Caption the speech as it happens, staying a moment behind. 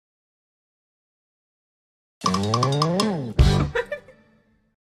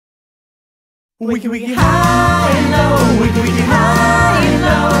Wiki wiki high and low, wiki wiki high and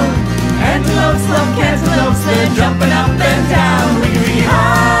low. Antelopes love cantaloupes, they're jumping up and down. Wiki wiki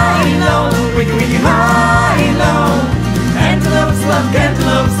high and low, wiki wiki high and low. Antelopes love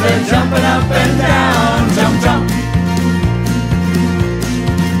cantaloupes, they're jumping up and down. Jump, jump.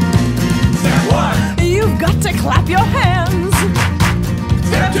 Step 1, you've got to clap your hands.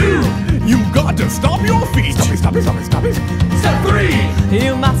 Step 2, you've got to stomp your feet. Stop it, stop it, stop it, stop it. Step 3,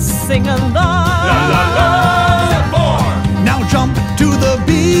 you must sing along. La la la. Step 4, now jump to the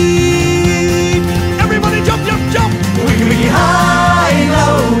beat. Everybody jump, jump, jump. Wiki wiki high and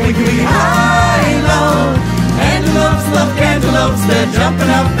low, wiki wiki high and low. Antelopes love cantaloupes, they're jumping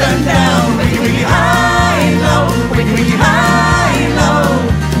up and down. Wiki wiki high and low, wiki wiki high and low.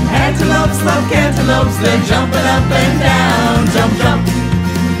 Antelopes love cantaloupes, they're jumping up and down. Jump, jump.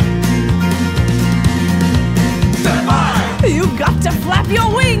 Step 5, you've got to flap your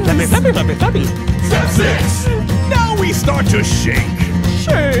wings. Flappy, flappy, flappy, flappy. Step 6, now we start to shake.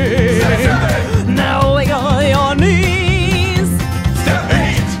 Shake. Step 7, now wiggle your knees. Step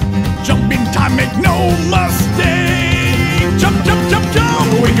 8, Jumping time, make no mistake. Jump, jump, jump,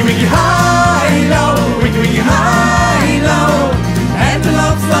 jump. wiki wiki high low, wiki wiki high low.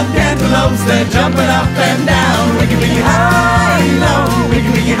 Antelopes love cantaloupes, they're jumping up and down. Wiki wiki high low, wiki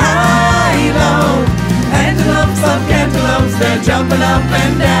wiki high low. Antelopes love cantaloupes, they're jumping up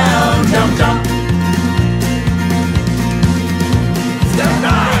and down. Jump, jump. Step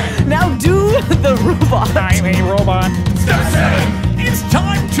 9, now do the robot. I'm a robot. Step 7, It's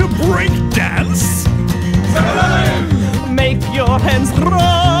time to break dance. Step 11, make your hands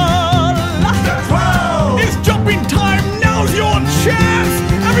roll. Step 12, It's jumping time, now's your chance.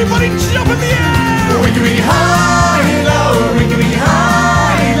 Everybody jump in the air. wiki wiki high low, wiki wiki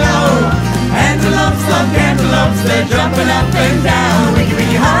high low. Antelopes love cantaloupes, they're jumping up and down. Wiki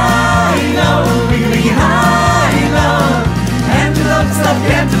wiki high low, wiki wiki high low. Antelopes love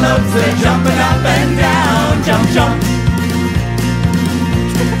cantaloupes, they're jumping up and down. Jump, jump.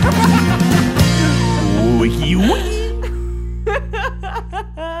 Wiki wiki.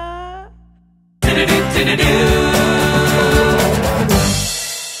 Do-do-do-do-do-do.